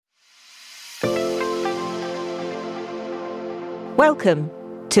Welcome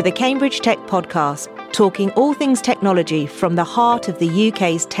to the Cambridge Tech Podcast, talking all things technology from the heart of the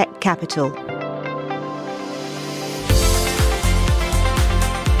UK's tech capital.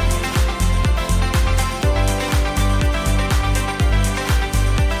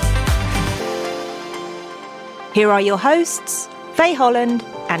 Here are your hosts, Faye Holland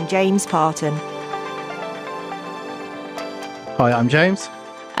and James Parton. Hi, I'm James.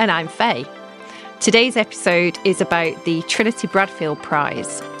 And I'm Faye. Today's episode is about the Trinity Bradfield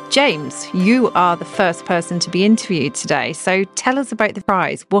Prize. James, you are the first person to be interviewed today, so tell us about the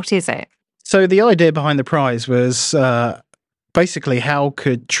prize. What is it? So the idea behind the prize was basically how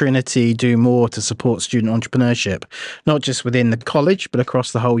could Trinity do more to support student entrepreneurship, not just within the college, but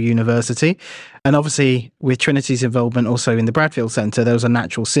across the whole university. And obviously, with Trinity's involvement also in the Bradfield Centre, there was a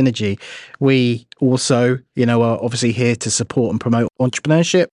natural synergy. We also, are obviously here to support and promote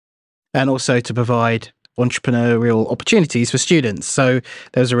entrepreneurship and also to provide entrepreneurial opportunities for students. So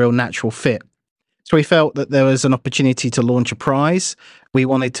there was a real natural fit. So we felt that there was an opportunity to launch a prize. We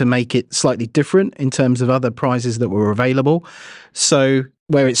wanted to make it slightly different in terms of other prizes that were available. So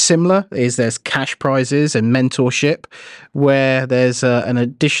where it's similar is there's cash prizes and mentorship. Where there's an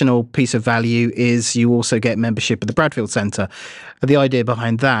additional piece of value is you also get membership at the Bradfield Centre. The idea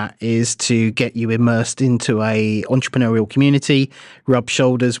behind that is to get you immersed into a entrepreneurial community, rub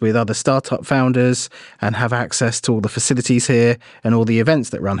shoulders with other startup founders and have access to all the facilities here and all the events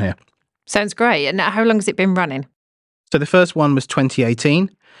that run here. Sounds great. And how long has it been running? So the first one was 2018.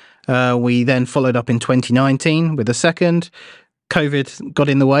 We then followed up in 2019 with a second. COVID got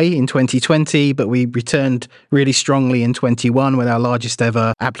in the way in 2020, but we returned really strongly in 21 with our largest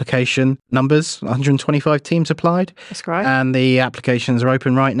ever application numbers. 125 teams applied. That's great. And the applications are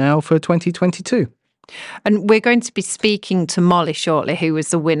open right now for 2022. And we're going to be speaking to Molly shortly, who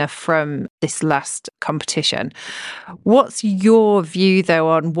was the winner from this last competition. What's your view, though,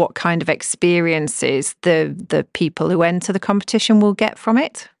 on what kind of experiences the people who enter the competition will get from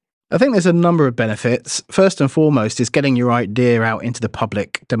it? I think there's a number of benefits. First and foremost is getting your idea out into the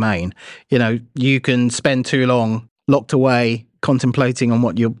public domain. You can spend too long locked away contemplating on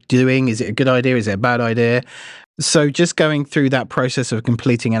what you're doing. Is it a good idea? Is it a bad idea? So just going through that process of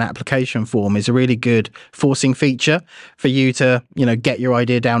completing an application form is a really good forcing feature for you to, get your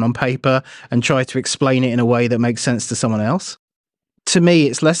idea down on paper and try to explain it in a way that makes sense to someone else. To me,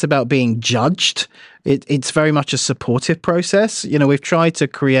 it's less about being judged. It's very much a supportive process. We've tried to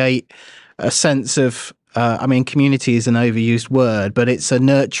create a sense of, community is an overused word, but it's a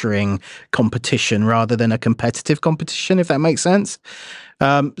nurturing competition rather than a competitive competition, if that makes sense.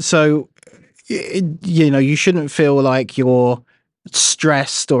 You shouldn't feel like you're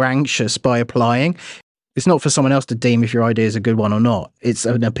stressed or anxious by applying. It's not for someone else to deem if your idea is a good one or not. It's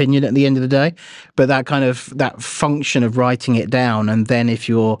an opinion at the end of the day. But that function of writing it down, and then if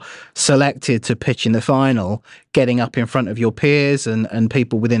you're selected to pitch in the final, getting up in front of your peers and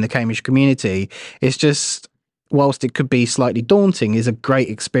people within the Cambridge community, it's just, whilst it could be slightly daunting, is a great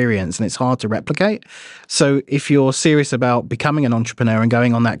experience and it's hard to replicate. So if you're serious about becoming an entrepreneur and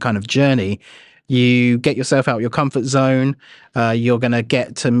going on that kind of journey, you get yourself out of your comfort zone, you're going to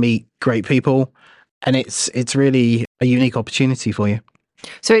get to meet great people, and it's really a unique opportunity for you.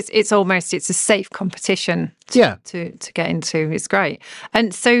 So it's a safe competition to get into. It's great.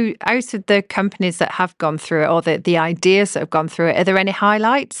 And so out of the companies that have gone through it, or the ideas that have gone through it, are there any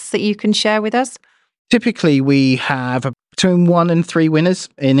highlights that you can share with us? Typically, we have between 1 and 3 winners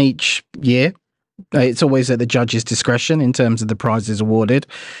in each year. It's always at the judge's discretion in terms of the prizes awarded.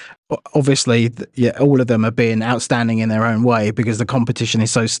 Obviously, all of them are being outstanding in their own way because the competition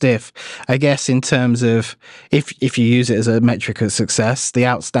is so stiff. I guess in terms of if you use it as a metric of success, the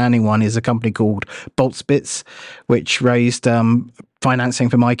outstanding one is a company called Boltzbits, which raised financing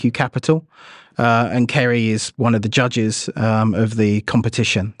from IQ Capital. And Kerry is one of the judges of the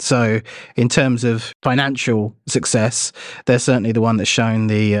competition. So in terms of financial success, they're certainly the one that's shown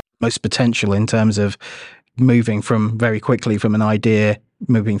the most potential in terms of moving from very quickly from an idea,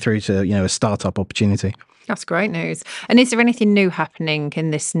 moving through to, a startup opportunity. That's great news. And is there anything new happening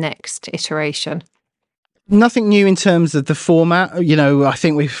in this next iteration? Nothing new in terms of the format. I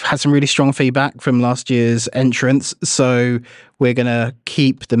think we've had some really strong feedback from last year's entrants. So we're going to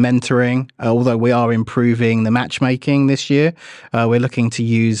keep the mentoring, although we are improving the matchmaking this year. We're looking to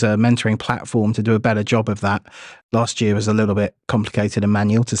use a mentoring platform to do a better job of that. Last year was a little bit complicated and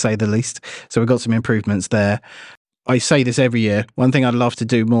manual, to say the least. So we've got some improvements there. I say this every year. One thing I'd love to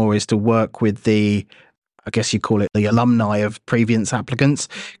do more is to work with the I guess you call it the alumni of previous applicants.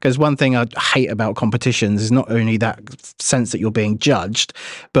 Because one thing I hate about competitions is not only that sense that you're being judged,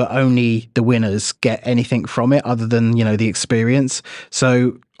 but only the winners get anything from it other than, the experience.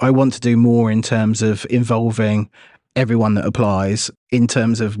 So I want to do more in terms of involving everyone that applies in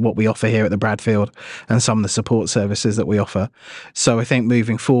terms of what we offer here at the Bradfield and some of the support services that we offer. So I think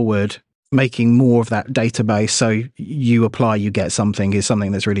moving forward, making more of that database so you apply, you get something is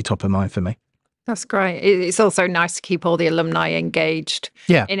something that's really top of mind for me. That's great. It's also nice to keep all the alumni engaged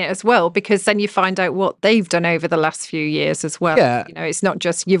in it as well, because then you find out what they've done over the last few years as well. Yeah. It's not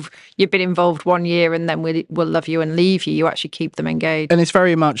just you've been involved 1 year and then we'll love you and leave you. You actually keep them engaged. And it's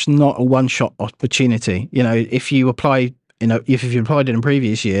very much not a one-shot opportunity. If you apply, if you applied in a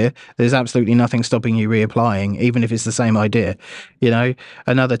previous year, there's absolutely nothing stopping you reapplying, even if it's the same idea.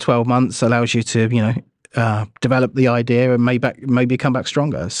 Another 12 months allows you to, develop the idea and maybe come back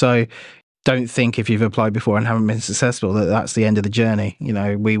stronger. So don't think if you've applied before and haven't been successful that that's the end of the journey.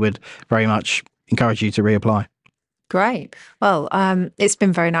 We would very much encourage you to reapply. Great. Well, it's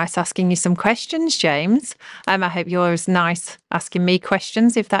been very nice asking you some questions, James. I hope you're as nice asking me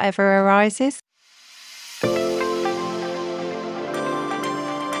questions if that ever arises.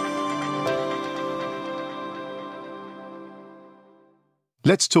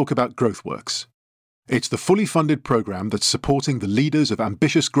 Let's talk about GrowthWorks. It's the fully funded program that's supporting the leaders of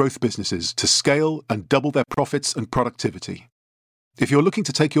ambitious growth businesses to scale and double their profits and productivity. If you're looking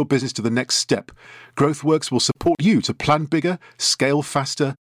to take your business to the next step, GrowthWorks will support you to plan bigger, scale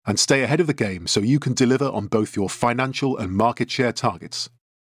faster, and stay ahead of the game so you can deliver on both your financial and market share targets.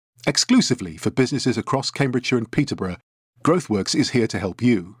 Exclusively for businesses across Cambridgeshire and Peterborough, GrowthWorks is here to help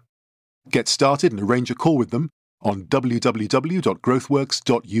you. Get started and arrange a call with them on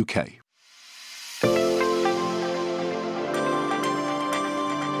www.growthworks.uk.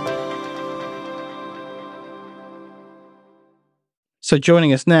 So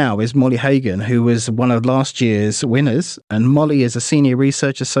joining us now is Molly Hagan, who was one of last year's winners, and Molly is a Senior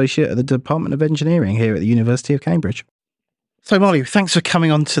Research Associate at the Department of Engineering here at the University of Cambridge. So Molly, thanks for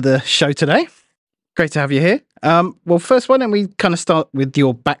coming on to the show today. Great to have you here. Well, first, why don't we kind of start with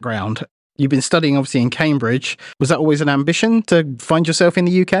your background? You've been studying, obviously, in Cambridge. Was that always an ambition to find yourself in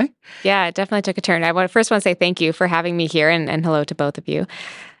the UK? Yeah, it definitely took a turn. I first want to say thank you for having me here and hello to both of you.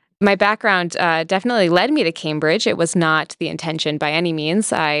 My background definitely led me to Cambridge. It was not the intention by any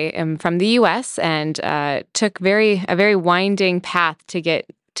means. I am from the U.S. and took a very winding path to get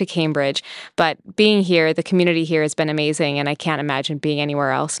to Cambridge. But being here, the community here has been amazing, and I can't imagine being anywhere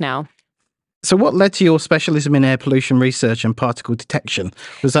else now. So what led to your specialism in air pollution research and particle detection?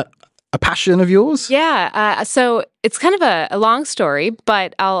 Was that a passion of yours? Yeah. So it's kind of a long story,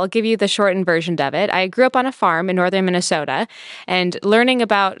 but I'll give you the shortened version of it. I grew up on a farm in northern Minnesota, and learning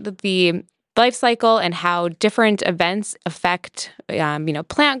about the life cycle and how different events affect,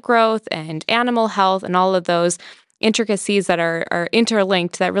 plant growth and animal health and all of those intricacies that are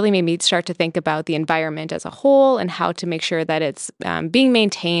interlinked, that really made me start to think about the environment as a whole and how to make sure that it's being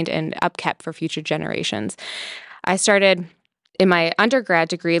maintained and upkept for future generations. I started in my undergrad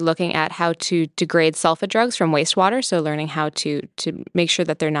degree looking at how to degrade sulfa drugs from wastewater, so learning how to make sure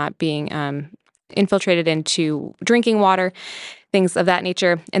that they're not being infiltrated into drinking water, things of that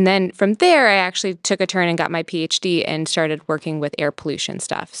nature. And then from there, I actually took a turn and got my PhD and started working with air pollution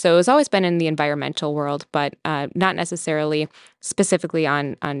stuff. So it's always been in the environmental world, but not necessarily specifically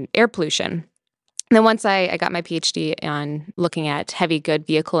on air pollution. And then once I got my PhD on looking at heavy good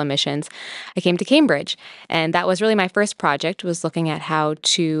vehicle emissions, I came to Cambridge. And that was really my first project, was looking at how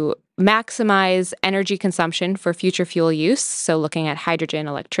to maximize energy consumption for future fuel use. So looking at hydrogen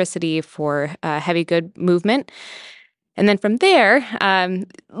electricity for heavy good movement. And then from there,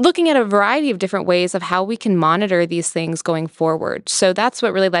 looking at a variety of different ways of how we can monitor these things going forward. So that's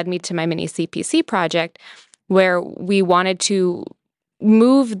what really led me to my mini CPC project, where we wanted to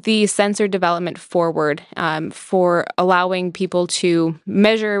move the sensor development forward for allowing people to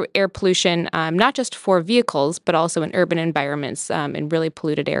measure air pollution, not just for vehicles, but also in urban environments in really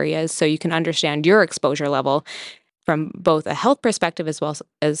polluted areas, so you can understand your exposure level from both a health perspective as well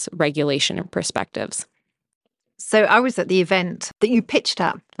as regulation perspectives. So I was at the event that you pitched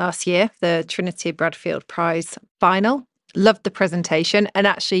at last year, the Trinity Bradfield Prize final. Loved the presentation, and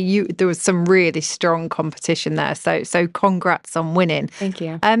actually there was some really strong competition there. So congrats on winning. Thank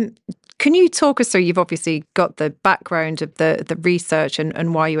you. Can you talk us through, you've obviously got the background of the research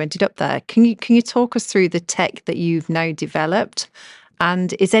and why you ended up there. Can you talk us through the tech that you've now developed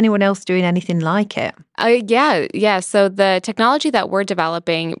And is anyone else doing anything like it? Yeah. So the technology that we're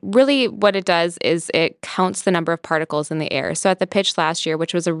developing, really what it does is it counts the number of particles in the air. So at the pitch last year,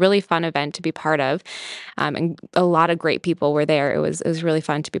 which was a really fun event to be part of, and a lot of great people were there. It was really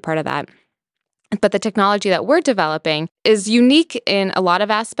fun to be part of that. But the technology that we're developing is unique in a lot of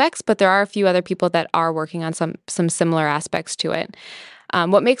aspects, but there are a few other people that are working on some similar aspects to it.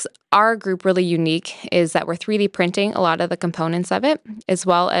 What makes our group really unique is that we're 3D printing a lot of the components of it, as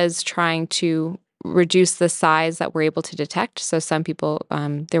well as trying to reduce the size that we're able to detect. So some people,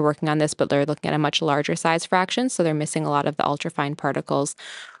 they're working on this, but they're looking at a much larger size fraction. So they're missing a lot of the ultrafine particles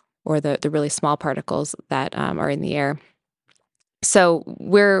or the really small particles that are in the air. So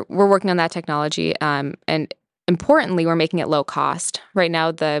we're working on that technology, and importantly, we're making it low cost. Right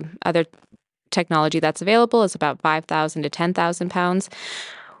now, the other technology that's available is about 5,000 to 10,000 pounds,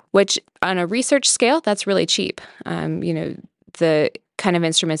 which on a research scale, that's really cheap. The kind of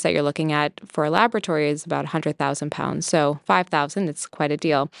instruments that you're looking at for a laboratory is about 100,000 pounds. So 5,000, it's quite a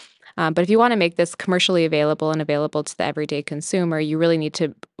deal. But if you want to make this commercially available and available to the everyday consumer, you really need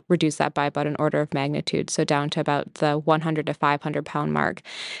to reduce that by about an order of magnitude, so down to about the 100 to 500 pound mark.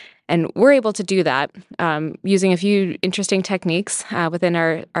 And we're able to do that using a few interesting techniques within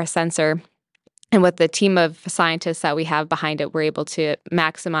our sensor. And with the team of scientists that we have behind it, we're able to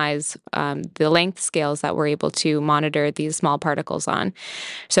maximize the length scales that we're able to monitor these small particles on.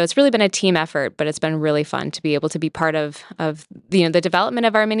 So it's really been a team effort, but it's been really fun to be able to be part of the development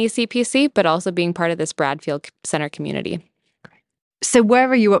of our mini CPC, but also being part of this Bradfield Center community. So where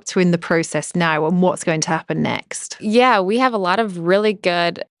are you up to in the process now, and what's going to happen next? Yeah, we have a lot of really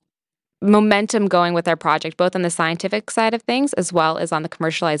good momentum going with our project, both on the scientific side of things as well as on the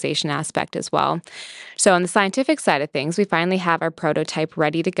commercialization aspect as well. So on the scientific side of things, we finally have our prototype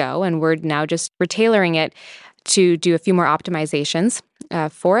ready to go, and we're tailoring it to do a few more optimizations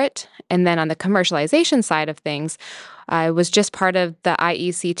for it. And then on the commercialization side of things, I was just part of the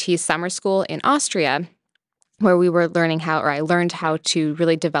IECT summer school in Austria, where we were I learned how to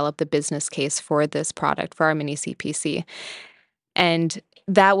really develop the business case for this product, for our mini CPC. And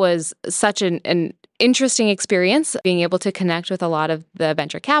that was such an interesting experience, being able to connect with a lot of the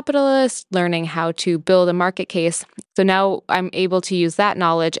venture capitalists, learning how to build a market case. So now I'm able to use that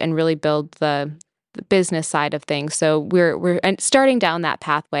knowledge and really build the business side of things. So we're starting down that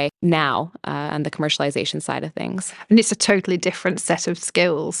pathway now on the commercialization side of things. And it's a totally different set of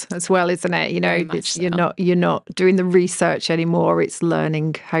skills as well, isn't it? Very much so. You're not doing the research anymore. It's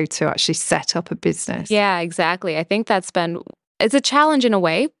learning how to actually set up a business. Yeah, exactly. I think it's a challenge in a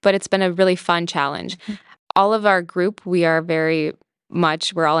way, but it's been a really fun challenge. Mm-hmm. All of our group, we're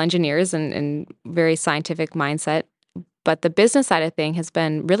all engineers and very scientific mindset. But the business side of thing has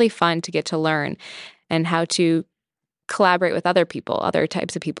been really fun to get to learn, and how to collaborate with other people, other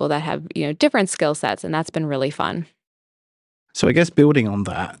types of people that have, different skill sets. And that's been really fun. So I guess building on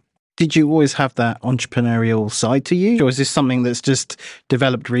that, did you always have that entrepreneurial side to you? Or is this something that's just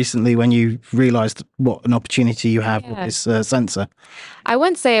developed recently when you realized what an opportunity you have with this sensor? I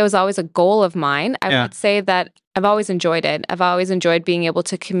wouldn't say it was always a goal of mine. I would say that I've always enjoyed it. I've always enjoyed being able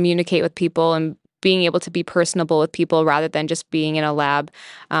to communicate with people and being able to be personable with people rather than just being in a lab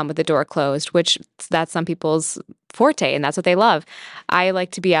with the door closed, which that's some people's forte, and that's what they love. I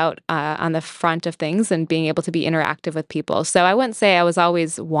like to be out on the front of things and being able to be interactive with people. So I wouldn't say I was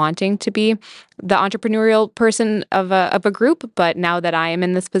always wanting to be the entrepreneurial person of a group, but now that I am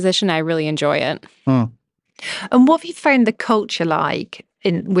in this position, I really enjoy it. Hmm. And what have you found the culture like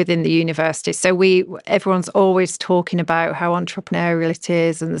within the university? So everyone's always talking about how entrepreneurial it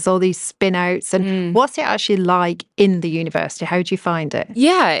is, and there's all these spin outs. And what's it actually like in the university? How do you find it?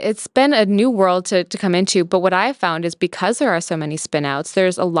 Yeah, it's been a new world to come into. But what I've found is because there are so many spin outs,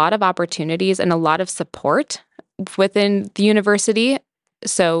 there's a lot of opportunities and a lot of support within the university.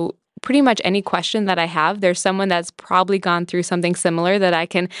 So pretty much any question that I have, there's someone that's probably gone through something similar that I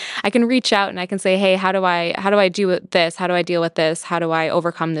can reach out and I can say, hey, how do I do this? How do I deal with this? How do I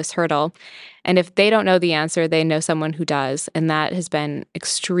overcome this hurdle? And if they don't know the answer, they know someone who does. And that has been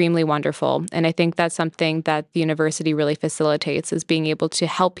extremely wonderful. And I think that's something that the university really facilitates, is being able to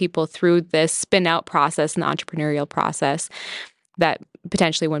help people through this spin out process and the entrepreneurial process that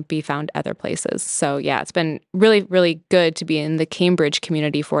potentially wouldn't be found other places. So yeah, it's been really, really good to be in the Cambridge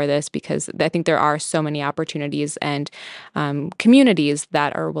community for this, because I think there are so many opportunities and communities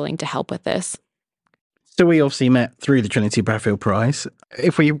that are willing to help with this. So we obviously met through the Trinity Bradfield Prize.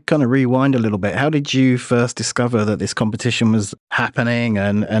 If we kind of rewind a little bit, how did you first discover that this competition was happening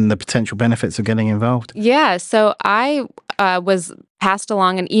and the potential benefits of getting involved? Yeah, so I was passed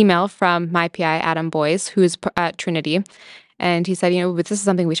along an email from my PI, Adam Boyes, who's at Trinity. And he said, this is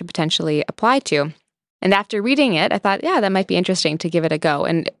something we should potentially apply to. And after reading it, I thought, yeah, that might be interesting to give it a go.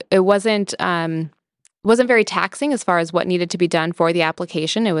 And it wasn't very taxing as far as what needed to be done for the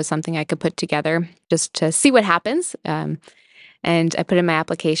application. It was something I could put together just to see what happens. And I put in my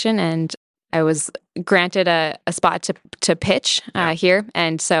application, and I was granted a spot to pitch here.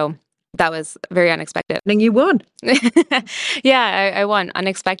 And so that was very unexpected. And you won. Yeah, I won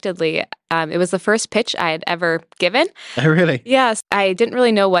unexpectedly. It was the first pitch I had ever given. Oh, really? Yes. I didn't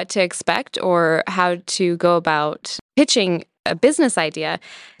really know what to expect or how to go about pitching a business idea.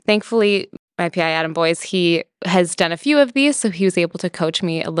 Thankfully, my PI, Adam Boyes, he has done a few of these, so he was able to coach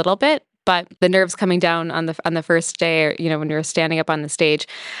me a little bit. But the nerves coming down on the first day, when you're standing up on the stage,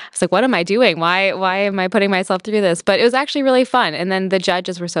 I was like, what am I doing? Why am I putting myself through this? But it was actually really fun. And then the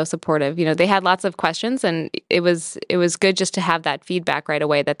judges were so supportive. They had lots of questions, and it was good just to have that feedback right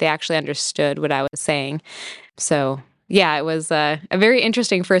away that they actually understood what I was saying. So yeah, it was a very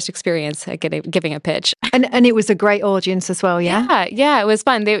interesting first experience at giving a pitch. And it was a great audience as well, yeah? Yeah, it was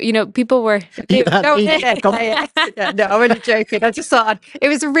fun. People were... No, I'm only joking. I just thought it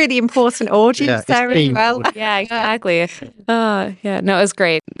was a really important audience there as well. Yeah, exactly. No, it was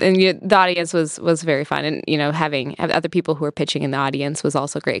great. And the audience was very fun. And, having other people who were pitching in the audience was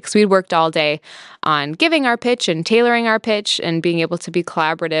also great, because we'd worked all day on giving our pitch and tailoring our pitch and being able to be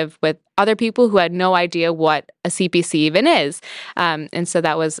collaborative with other people who had no idea what a CPC even is. And so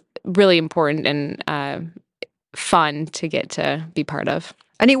that was really important and fun to get to be part of.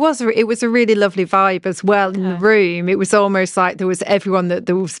 And it was a really lovely vibe as well in the room. It was almost like there was everyone that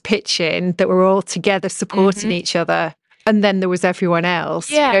was pitching, that were all together supporting each other. And then there was everyone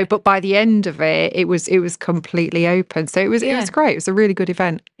else. But by the end of it, it was completely open. So it was great. It was a really good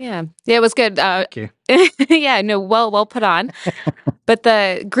event. Yeah, it was good. Thank you. Yeah, no, well put on. But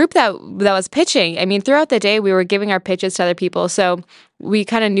the group that was pitching, throughout the day, we were giving our pitches to other people. So we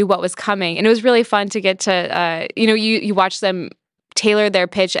kind of knew what was coming. And it was really fun to get to, you watch them tailor their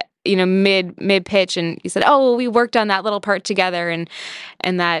pitch, mid pitch, and you said, oh, well, we worked on that little part together, and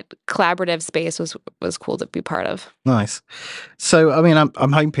that collaborative space was cool to be part of. Nice. So,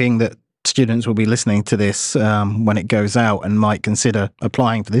 I'm hoping that students will be listening to this when it goes out and might consider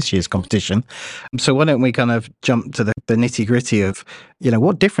applying for this year's competition. So why don't we kind of jump to the nitty gritty of,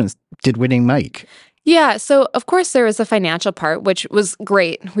 what difference did winning make? Yeah, so of course there was a financial part, which was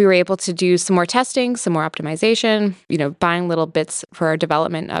great. We were able to do some more testing, some more optimization, buying little bits for our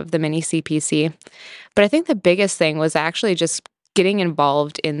development of the mini CPC. But I think the biggest thing was actually just getting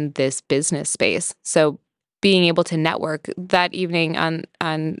involved in this business space. So being able to network that evening on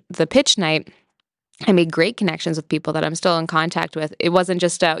the pitch night, I made great connections with people that I'm still in contact with. It wasn't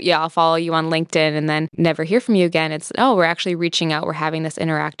just I'll follow you on LinkedIn and then never hear from you again. It's, we're actually reaching out. We're having this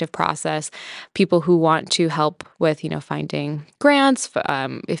interactive process. People who want to help with, finding grants,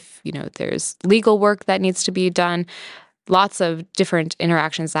 if, there's legal work that needs to be done. Lots of different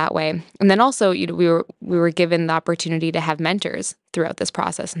interactions that way. And then also, we were given the opportunity to have mentors throughout this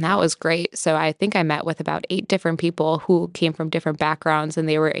process, and that was great. So I think I met with about 8 different people who came from different backgrounds, and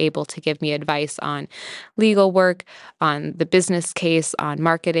they were able to give me advice on legal work, on the business case, on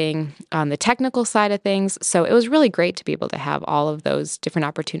marketing, on the technical side of things. So it was really great to be able to have all of those different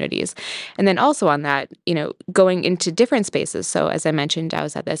opportunities. And then also on that, going into different spaces. So as I mentioned, I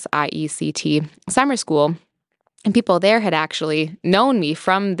was at this IECT summer school, and people there had actually known me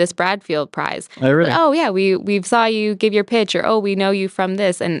from this Bradfield Prize. Oh, really? Oh, yeah, we saw you give your pitch, or, oh, we know you from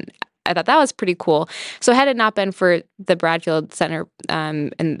this. And I thought that was pretty cool. So had it not been for the Bradfield Center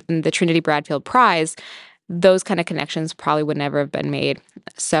and the Trinity Bradfield Prize, those kind of connections probably would never have been made.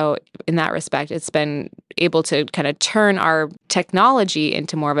 So in that respect, it's been able to kind of turn our technology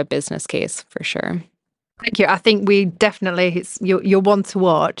into more of a business case for sure. Thank you. I think we definitely, you're one to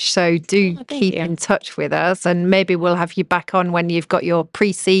watch. So do keep in touch with us, and maybe we'll have you back on when you've got your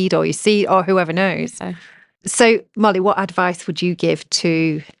pre-seed or your seed, or whoever knows. Yeah. So Molly, what advice would you give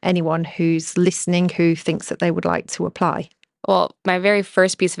to anyone who's listening who thinks that they would like to apply? Well, my very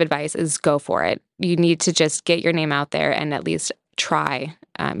first piece of advice is go for it. You need to just get your name out there and at least try.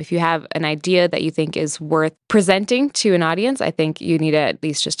 If you have an idea that you think is worth presenting to an audience, I think you need to at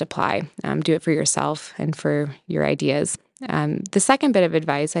least just apply. Do it for yourself and for your ideas. The second bit of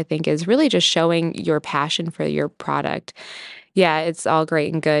advice, I think, is really just showing your passion for your product. Yeah, it's all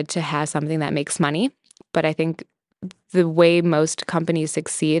great and good to have something that makes money, but I think the way most companies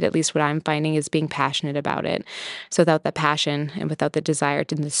succeed, at least what I'm finding, is being passionate about it. So without that passion and without the desire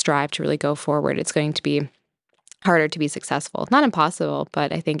and the strive to really go forward, it's going to be harder to be successful. Not impossible,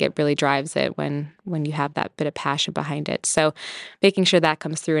 but I think it really drives it when you have that bit of passion behind it. So making sure that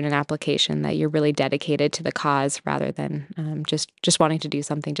comes through in an application, that you're really dedicated to the cause rather than just wanting to do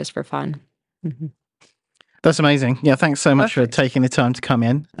something just for fun. Mm-hmm. That's amazing. Yeah, thanks so much for taking the time to come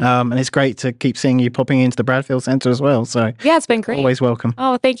in. And it's great to keep seeing you popping into the Bradfield Centre as well. So yeah, it's been great. Always welcome.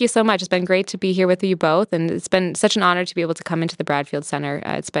 Oh, thank you so much. It's been great to be here with you both. And it's been such an honor to be able to come into the Bradfield Centre.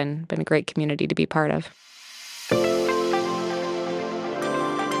 It's been a great community to be part of.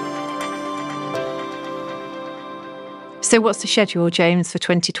 So what's the schedule, James, for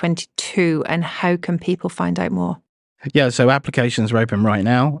 2022 and how can people find out more? Yeah, so applications are open right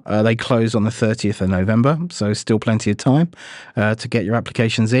now. They close on the 30th of November, so still plenty of time to get your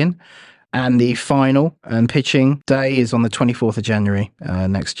applications in. And the final and pitching day is on the 24th of January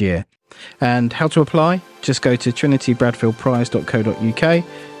next year. And how to apply? Just go to trinitybradfieldprize.co.uk.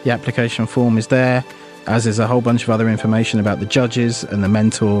 The application form is there, as is a whole bunch of other information about the judges and the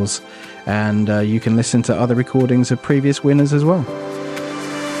mentors. And you can listen to other recordings of previous winners as well.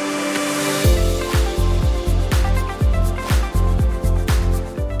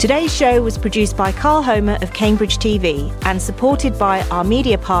 Today's show was produced by Carl Homer of Cambridge TV and supported by our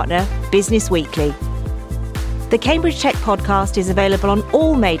media partner, Business Weekly. The Cambridge Tech Podcast is available on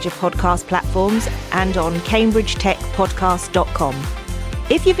all major podcast platforms and on cambridgetechpodcast.com.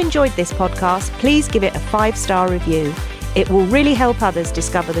 If you've enjoyed this podcast, please give it a 5-star review. It will really help others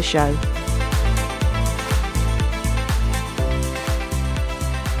discover the show.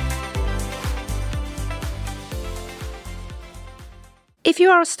 If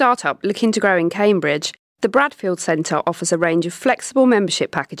you are a startup looking to grow in Cambridge, the Bradfield Centre offers a range of flexible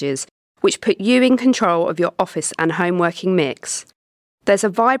membership packages which put you in control of your office and home working mix. There's a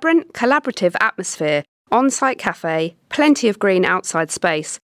vibrant, collaborative atmosphere, on-site cafe, plenty of green outside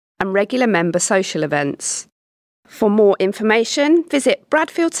space, and regular member social events. For more information, visit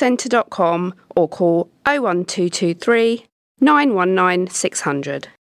bradfieldcentre.com or call 01223 919 600.